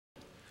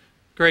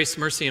Grace,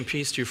 mercy, and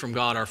peace to you from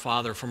God our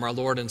Father, from our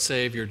Lord and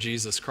Savior,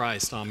 Jesus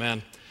Christ.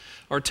 Amen.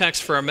 Our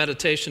text for our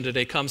meditation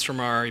today comes from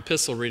our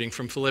epistle reading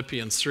from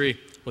Philippians 3. It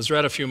was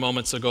read a few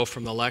moments ago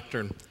from the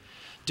lectern.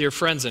 Dear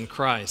friends in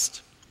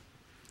Christ.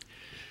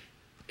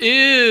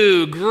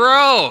 Ew,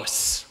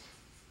 gross.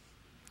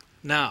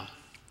 Now,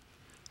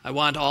 I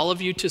want all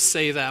of you to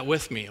say that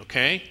with me,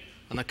 okay?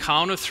 On the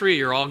count of 3,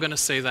 you're all going to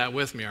say that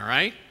with me, all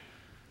right?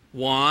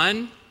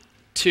 1,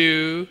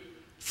 2,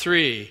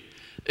 3.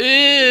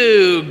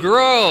 Ew,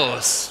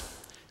 gross.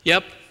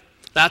 Yep,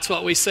 that's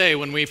what we say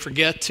when we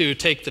forget to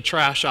take the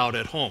trash out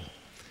at home,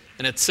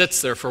 and it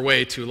sits there for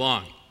way too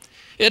long.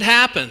 It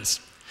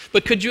happens.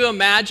 But could you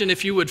imagine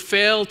if you would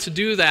fail to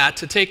do that,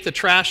 to take the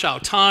trash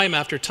out time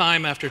after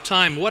time after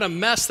time? What a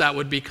mess that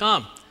would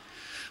become.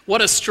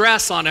 What a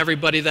stress on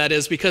everybody that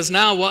is, because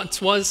now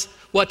what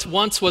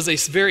once was a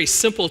very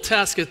simple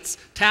task,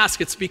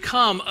 it's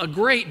become a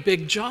great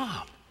big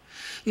job.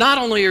 Not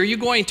only are you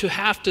going to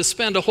have to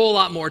spend a whole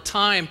lot more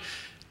time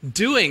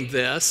doing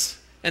this,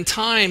 and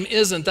time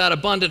isn't that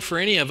abundant for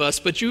any of us,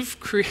 but you've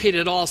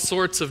created all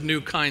sorts of new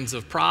kinds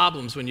of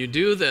problems when you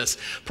do this.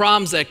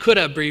 Problems that could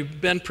have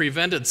been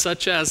prevented,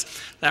 such as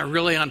that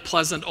really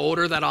unpleasant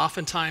odor that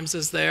oftentimes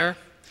is there,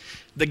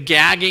 the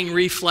gagging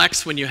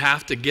reflex when you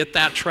have to get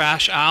that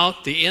trash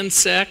out, the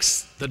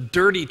insects, the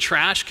dirty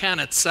trash can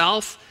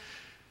itself,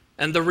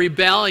 and the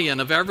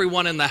rebellion of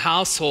everyone in the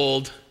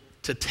household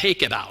to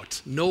take it out.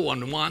 No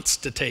one wants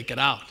to take it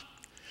out.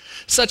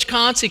 Such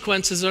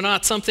consequences are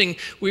not something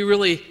we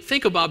really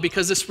think about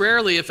because this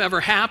rarely, if ever,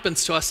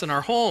 happens to us in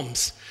our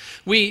homes.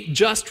 We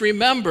just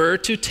remember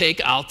to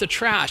take out the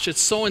trash. It's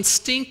so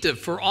instinctive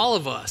for all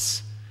of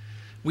us.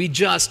 We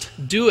just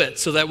do it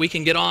so that we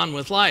can get on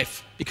with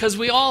life because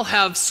we all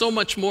have so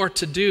much more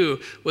to do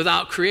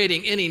without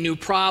creating any new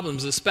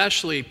problems,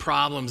 especially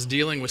problems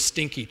dealing with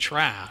stinky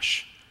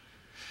trash.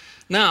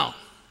 Now,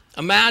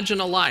 imagine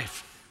a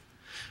life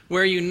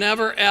where you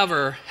never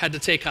ever had to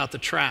take out the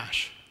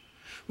trash,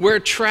 where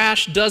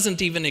trash doesn't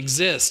even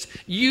exist.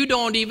 You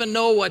don't even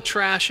know what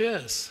trash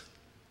is.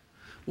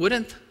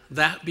 Wouldn't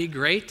that be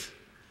great?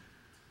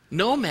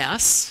 No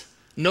mess,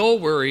 no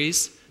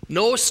worries,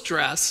 no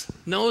stress,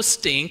 no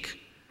stink,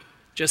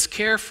 just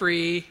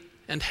carefree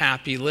and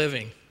happy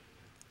living.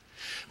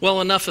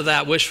 Well, enough of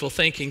that wishful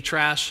thinking.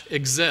 Trash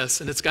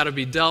exists and it's got to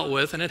be dealt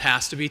with and it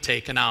has to be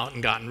taken out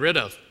and gotten rid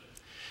of.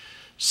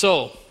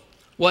 So,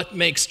 what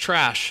makes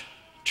trash?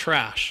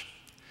 Trash.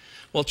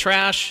 Well,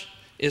 trash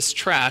is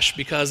trash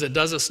because it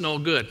does us no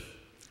good,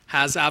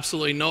 has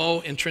absolutely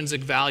no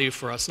intrinsic value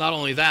for us. Not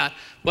only that,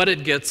 but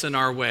it gets in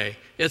our way.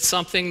 It's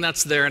something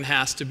that's there and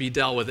has to be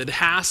dealt with. It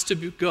has to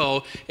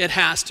go, it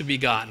has to be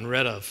gotten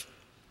rid of.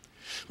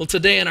 Well,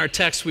 today in our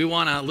text, we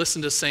want to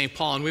listen to St.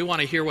 Paul, and we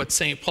want to hear what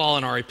St. Paul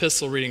in our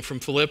epistle reading from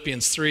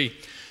Philippians 3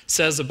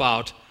 says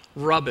about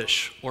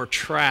rubbish or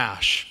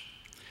trash.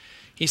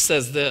 He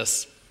says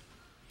this,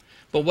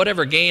 "But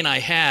whatever gain I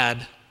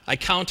had, I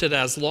counted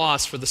as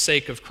loss for the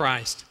sake of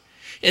Christ.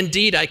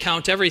 Indeed, I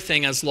count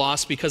everything as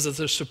loss because of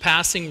the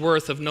surpassing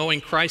worth of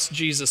knowing Christ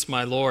Jesus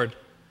my Lord.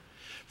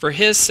 For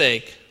his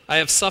sake, I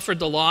have suffered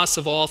the loss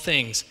of all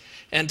things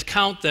and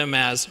count them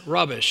as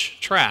rubbish,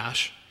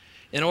 trash,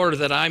 in order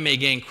that I may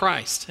gain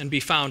Christ and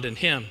be found in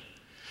him,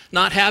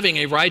 not having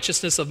a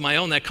righteousness of my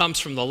own that comes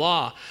from the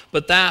law,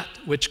 but that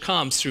which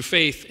comes through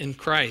faith in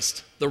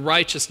Christ, the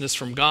righteousness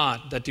from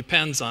God that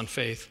depends on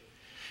faith."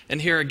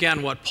 And here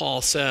again what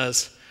Paul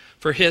says,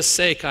 "For his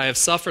sake I have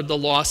suffered the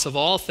loss of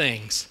all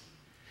things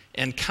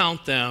and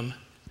count them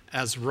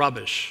as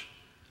rubbish,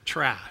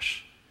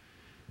 trash."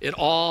 It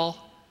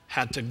all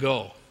had to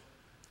go.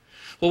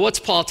 Well, what's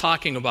Paul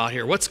talking about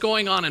here? What's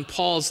going on in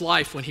Paul's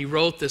life when he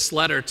wrote this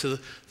letter to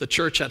the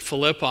church at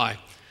Philippi?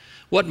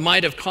 What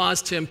might have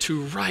caused him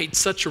to write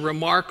such a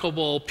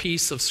remarkable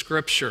piece of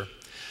scripture?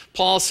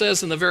 Paul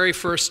says in the very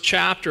first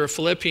chapter of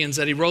Philippians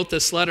that he wrote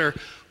this letter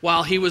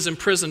while he was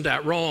imprisoned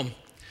at Rome.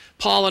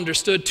 Paul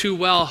understood too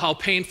well how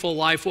painful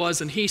life was,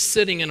 and he's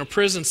sitting in a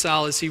prison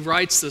cell as he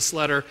writes this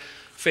letter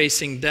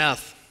facing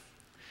death.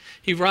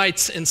 He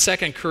writes in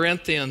 2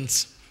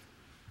 Corinthians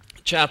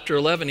chapter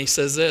 11, he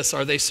says this,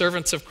 "Are they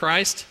servants of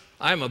Christ?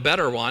 I am a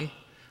better one.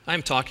 I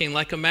am talking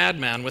like a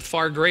madman, with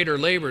far greater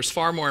labors,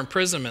 far more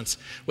imprisonments,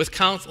 with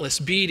countless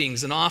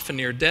beatings and often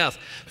near death.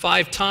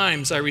 5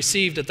 times I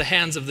received at the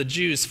hands of the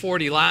Jews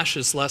 40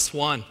 lashes less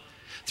one.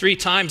 3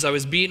 times I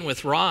was beaten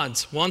with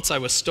rods. Once I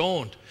was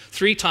stoned.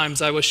 3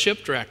 times I was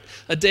shipwrecked.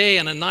 A day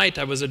and a night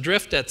I was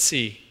adrift at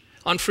sea,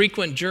 on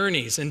frequent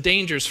journeys and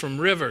dangers from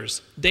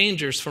rivers,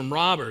 dangers from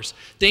robbers,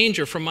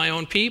 danger from my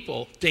own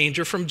people,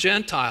 danger from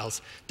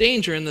Gentiles,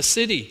 danger in the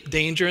city,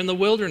 danger in the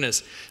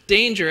wilderness,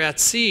 danger at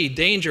sea,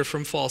 danger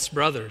from false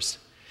brothers.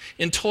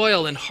 In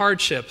toil and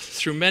hardship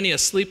through many a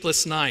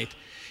sleepless night,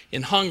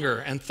 in hunger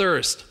and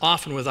thirst,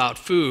 often without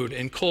food,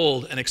 in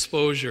cold and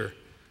exposure."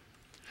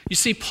 You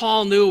see,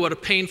 Paul knew what a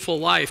painful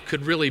life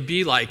could really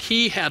be like.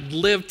 He had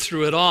lived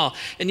through it all.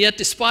 And yet,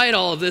 despite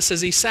all of this, as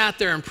he sat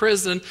there in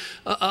prison,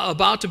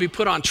 about to be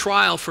put on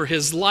trial for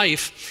his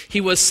life, he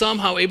was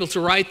somehow able to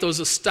write those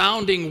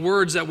astounding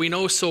words that we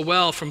know so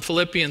well from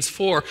Philippians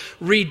 4.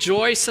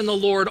 Rejoice in the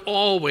Lord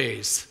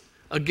always.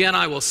 Again,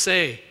 I will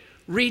say,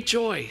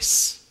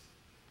 rejoice.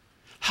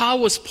 How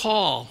was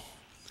Paul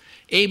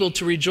able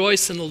to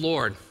rejoice in the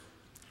Lord?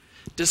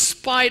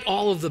 Despite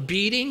all of the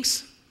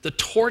beatings, the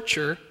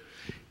torture,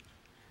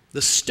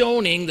 the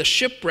stoning, the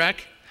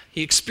shipwreck,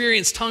 he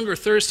experienced hunger,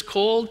 thirst,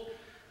 cold,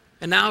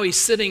 and now he's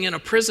sitting in a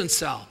prison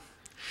cell.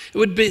 It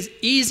would be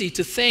easy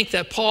to think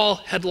that Paul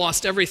had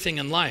lost everything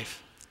in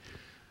life.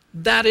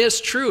 That is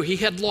true. He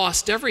had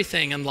lost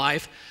everything in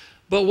life,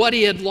 but what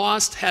he had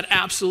lost had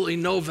absolutely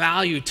no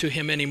value to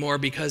him anymore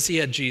because he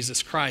had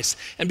Jesus Christ.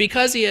 And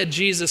because he had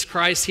Jesus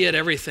Christ, he had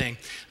everything.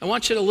 I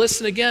want you to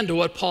listen again to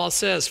what Paul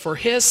says. For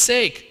his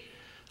sake,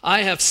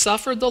 I have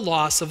suffered the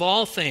loss of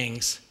all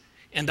things,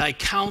 and I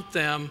count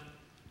them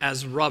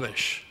as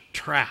rubbish,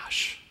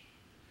 trash.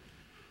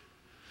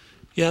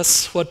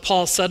 Yes, what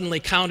Paul suddenly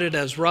counted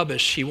as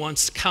rubbish, he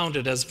once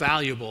counted as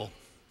valuable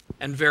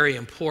and very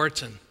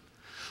important.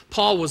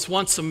 Paul was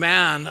once a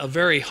man of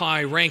very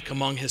high rank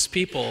among his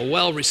people, a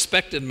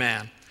well-respected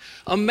man.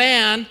 A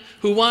man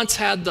who once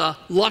had the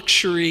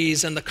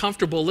luxuries and the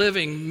comfortable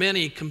living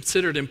many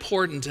considered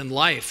important in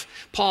life.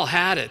 Paul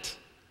had it.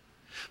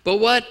 But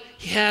what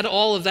he had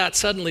all of that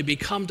suddenly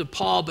become to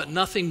Paul but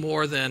nothing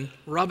more than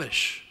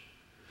rubbish.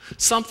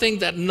 Something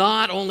that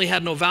not only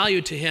had no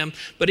value to him,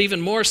 but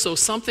even more so,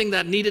 something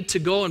that needed to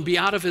go and be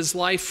out of his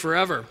life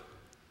forever.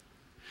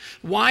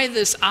 Why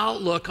this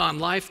outlook on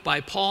life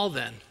by Paul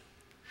then?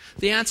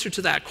 The answer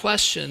to that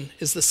question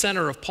is the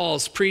center of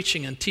Paul's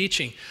preaching and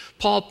teaching.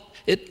 Paul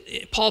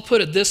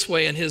put it this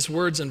way in his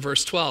words in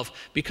verse 12,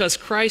 because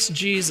Christ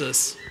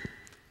Jesus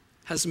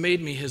has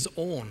made me his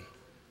own.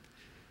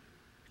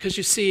 Because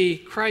you see,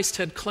 Christ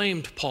had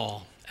claimed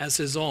Paul as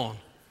his own.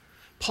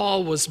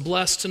 Paul was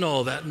blessed to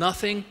know that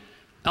nothing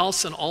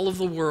else in all of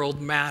the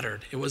world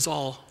mattered. It was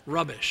all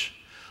rubbish.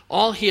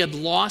 All he had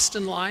lost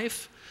in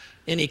life,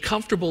 any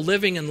comfortable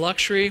living and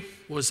luxury,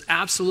 was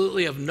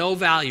absolutely of no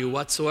value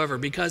whatsoever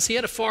because he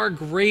had a far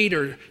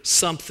greater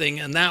something,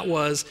 and that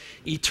was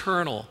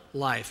eternal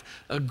life,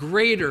 a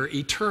greater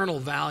eternal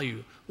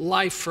value,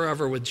 life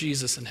forever with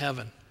Jesus in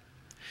heaven.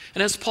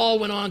 And as Paul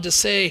went on to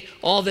say,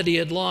 all that he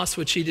had lost,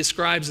 which he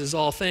describes as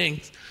all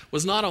things,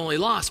 was not only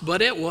lost,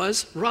 but it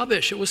was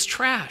rubbish. It was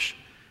trash.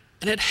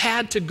 And it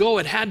had to go.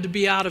 It had to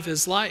be out of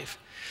his life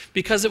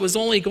because it was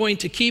only going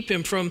to keep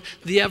him from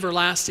the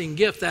everlasting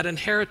gift, that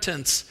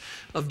inheritance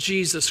of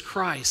Jesus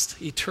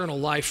Christ, eternal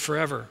life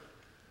forever.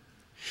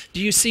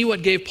 Do you see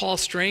what gave Paul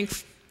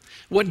strength?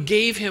 What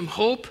gave him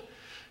hope,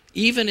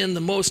 even in the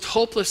most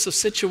hopeless of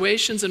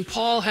situations? And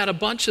Paul had a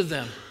bunch of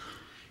them.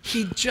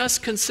 He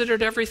just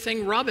considered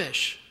everything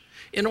rubbish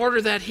in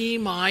order that he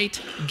might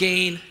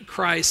gain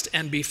Christ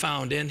and be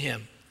found in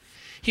him.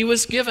 He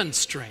was given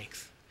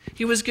strength.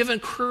 He was given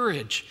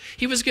courage.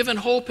 He was given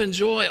hope and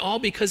joy, all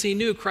because he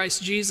knew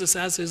Christ Jesus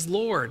as his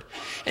Lord.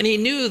 And he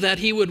knew that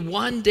he would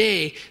one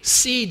day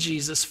see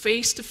Jesus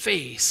face to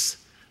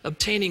face,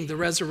 obtaining the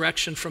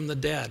resurrection from the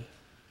dead.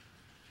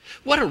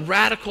 What a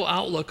radical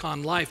outlook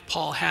on life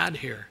Paul had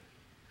here.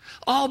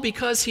 All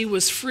because he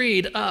was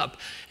freed up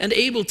and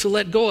able to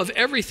let go of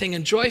everything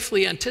and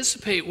joyfully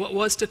anticipate what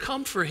was to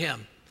come for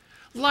him.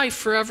 Life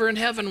forever in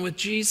heaven with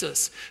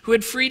Jesus, who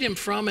had freed him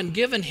from and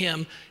given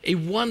him a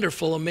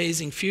wonderful,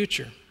 amazing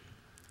future.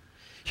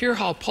 Hear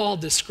how Paul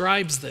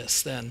describes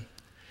this then.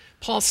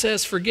 Paul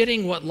says,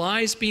 forgetting what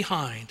lies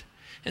behind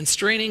and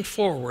straining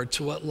forward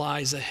to what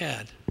lies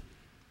ahead.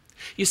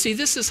 You see,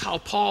 this is how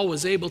Paul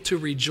was able to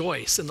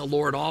rejoice in the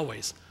Lord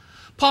always.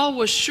 Paul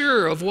was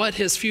sure of what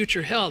his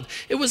future held.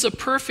 It was a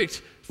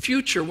perfect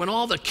future when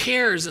all the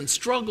cares and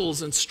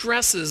struggles and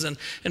stresses and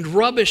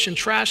rubbish and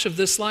trash of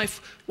this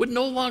life would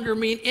no longer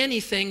mean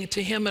anything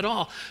to him at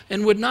all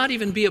and would not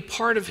even be a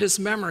part of his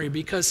memory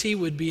because he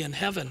would be in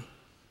heaven.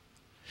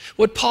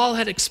 What Paul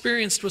had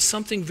experienced was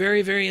something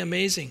very, very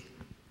amazing.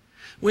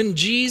 When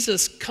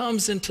Jesus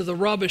comes into the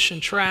rubbish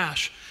and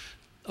trash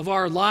of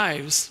our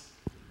lives,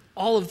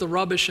 all of the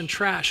rubbish and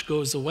trash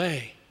goes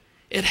away.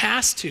 It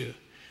has to.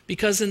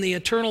 Because in the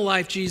eternal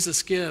life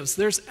Jesus gives,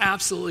 there's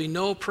absolutely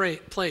no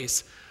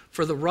place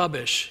for the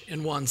rubbish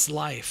in one's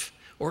life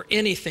or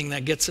anything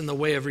that gets in the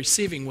way of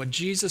receiving what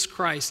Jesus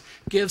Christ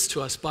gives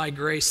to us by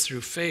grace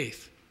through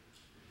faith.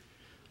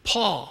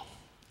 Paul,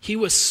 he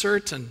was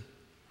certain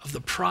of the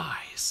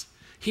prize.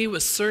 He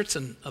was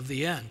certain of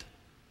the end.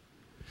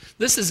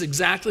 This is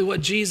exactly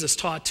what Jesus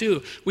taught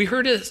too. We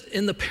heard it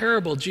in the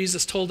parable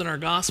Jesus told in our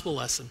gospel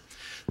lesson.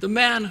 The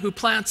man who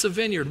plants a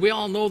vineyard. We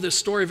all know this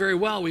story very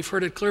well. We've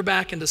heard it clear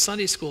back into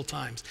Sunday school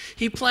times.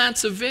 He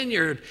plants a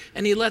vineyard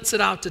and he lets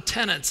it out to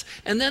tenants.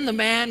 And then the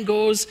man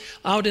goes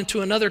out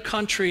into another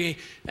country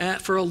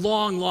for a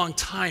long, long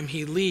time.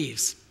 He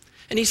leaves.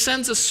 And he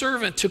sends a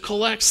servant to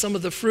collect some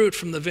of the fruit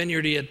from the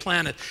vineyard he had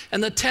planted.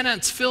 And the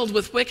tenants, filled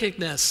with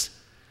wickedness,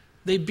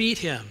 they beat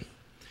him.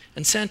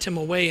 and sent him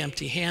away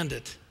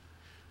empty-handed.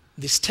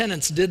 These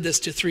tenants did this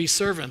to 3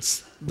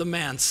 servants the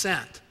man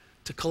sent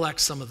to collect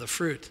some of the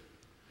fruit.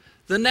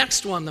 The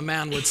next one the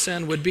man would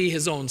send would be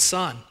his own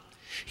son.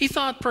 He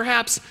thought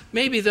perhaps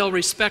maybe they'll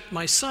respect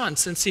my son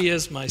since he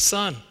is my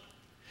son.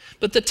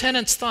 But the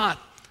tenants thought,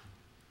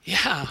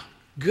 yeah,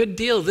 good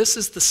deal, this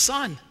is the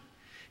son.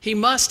 He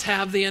must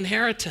have the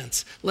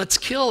inheritance. Let's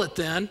kill it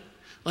then.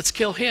 Let's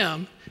kill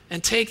him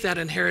and take that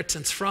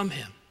inheritance from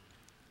him.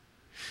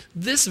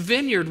 This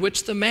vineyard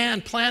which the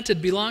man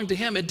planted belonged to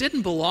him. It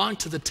didn't belong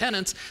to the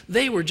tenants.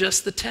 They were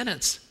just the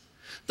tenants.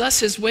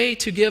 Thus his way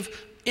to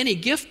give any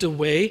gift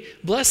away,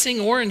 blessing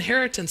or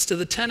inheritance to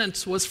the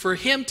tenants was for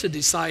him to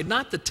decide,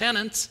 not the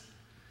tenants.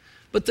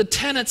 But the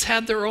tenants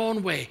had their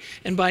own way,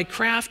 and by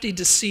crafty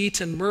deceit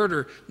and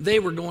murder, they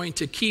were going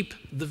to keep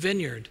the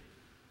vineyard.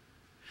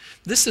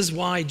 This is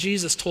why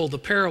Jesus told the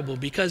parable,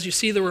 because you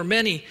see there were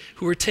many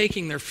who were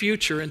taking their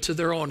future into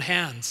their own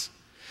hands.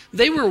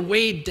 They were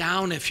weighed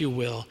down, if you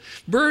will,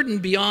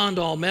 burdened beyond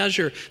all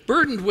measure,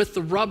 burdened with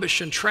the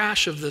rubbish and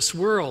trash of this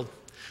world.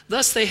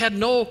 Thus they had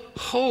no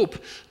hope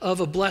of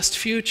a blessed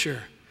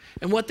future.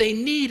 And what they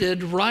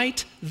needed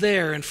right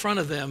there in front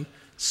of them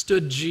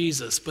stood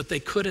Jesus, but they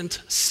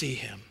couldn't see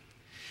him.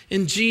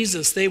 In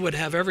Jesus, they would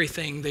have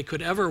everything they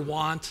could ever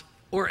want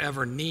or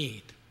ever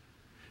need.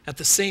 At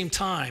the same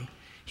time,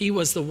 he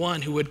was the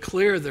one who would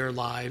clear their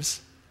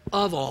lives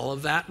of all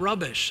of that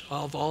rubbish,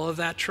 of all of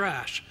that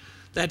trash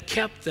that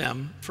kept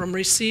them from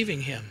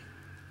receiving him.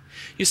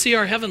 You see,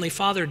 our Heavenly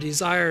Father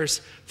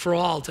desires for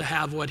all to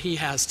have what he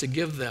has to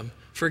give them,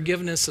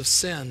 forgiveness of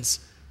sins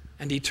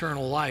and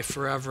eternal life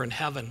forever in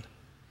heaven.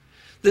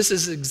 This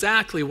is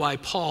exactly why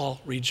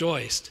Paul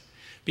rejoiced,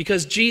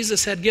 because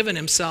Jesus had given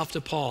himself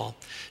to Paul.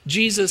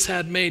 Jesus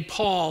had made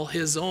Paul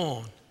his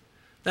own.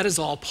 That is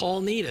all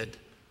Paul needed.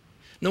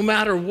 No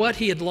matter what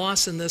he had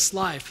lost in this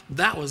life,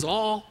 that was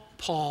all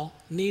Paul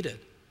needed.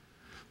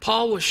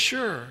 Paul was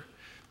sure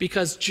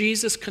because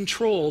Jesus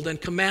controlled and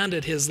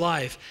commanded his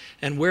life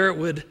and where it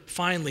would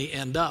finally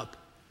end up,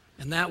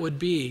 and that would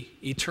be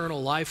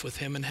eternal life with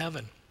him in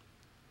heaven.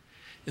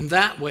 In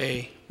that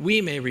way, we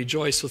may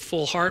rejoice with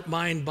full heart,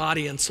 mind,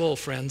 body, and soul,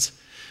 friends.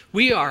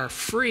 We are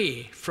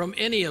free from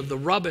any of the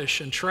rubbish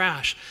and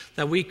trash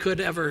that we could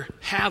ever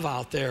have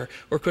out there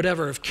or could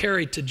ever have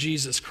carried to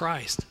Jesus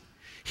Christ.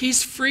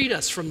 He's freed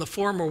us from the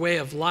former way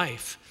of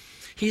life.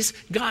 He's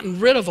gotten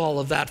rid of all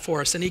of that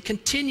for us, and he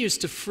continues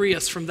to free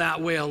us from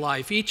that way of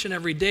life each and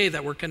every day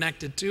that we're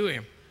connected to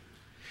him.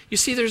 You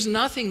see, there's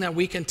nothing that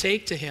we can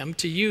take to him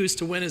to use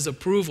to win his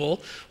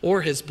approval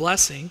or his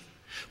blessing.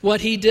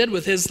 What he did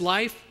with his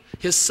life,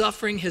 his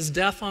suffering, his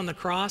death on the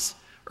cross,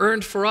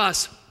 earned for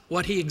us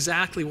what he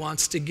exactly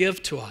wants to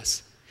give to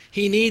us.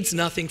 He needs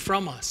nothing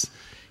from us.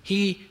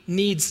 He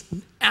needs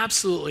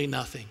absolutely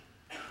nothing.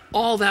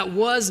 All that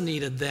was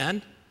needed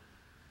then,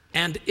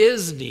 and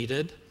is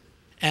needed,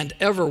 and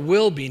ever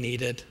will be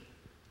needed,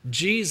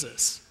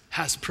 Jesus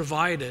has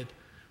provided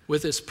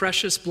with his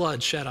precious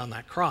blood shed on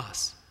that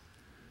cross.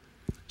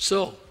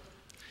 So,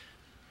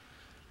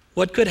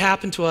 what could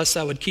happen to us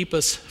that would keep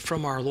us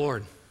from our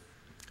Lord?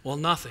 Well,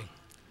 nothing.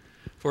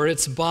 For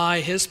it's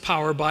by his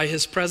power, by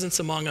his presence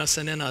among us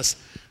and in us,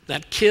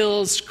 that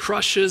kills,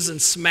 crushes,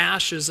 and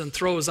smashes and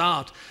throws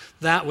out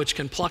that which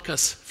can pluck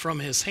us from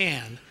his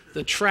hand,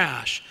 the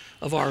trash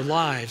of our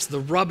lives, the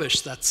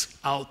rubbish that's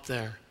out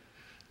there.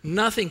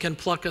 Nothing can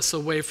pluck us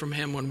away from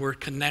him when we're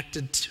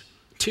connected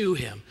to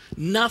him.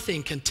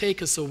 Nothing can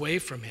take us away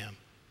from him.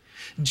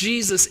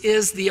 Jesus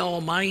is the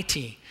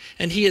Almighty,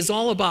 and he is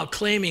all about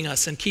claiming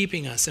us and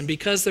keeping us. And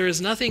because there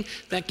is nothing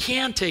that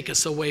can take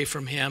us away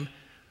from him,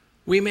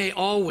 we may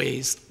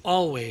always,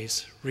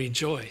 always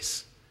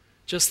rejoice,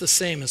 just the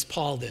same as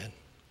Paul did.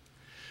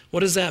 What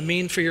does that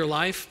mean for your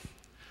life?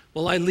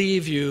 Well, I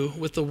leave you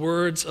with the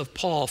words of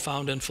Paul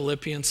found in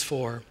Philippians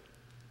 4.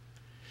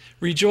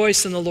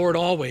 Rejoice in the Lord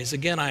always.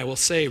 Again, I will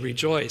say,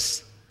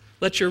 rejoice.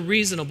 Let your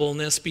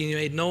reasonableness be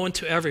made known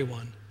to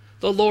everyone.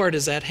 The Lord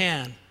is at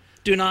hand.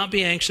 Do not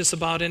be anxious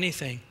about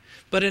anything,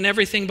 but in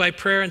everything by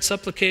prayer and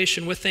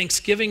supplication with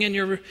thanksgiving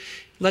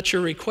let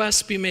your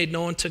requests be made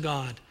known to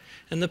God.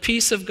 And the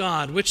peace of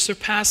God, which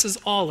surpasses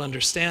all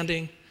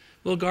understanding,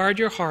 will guard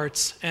your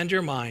hearts and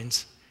your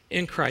minds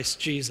in Christ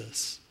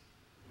Jesus.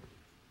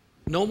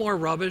 No more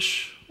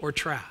rubbish or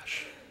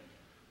trash.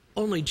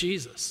 Only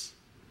Jesus.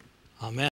 Amen.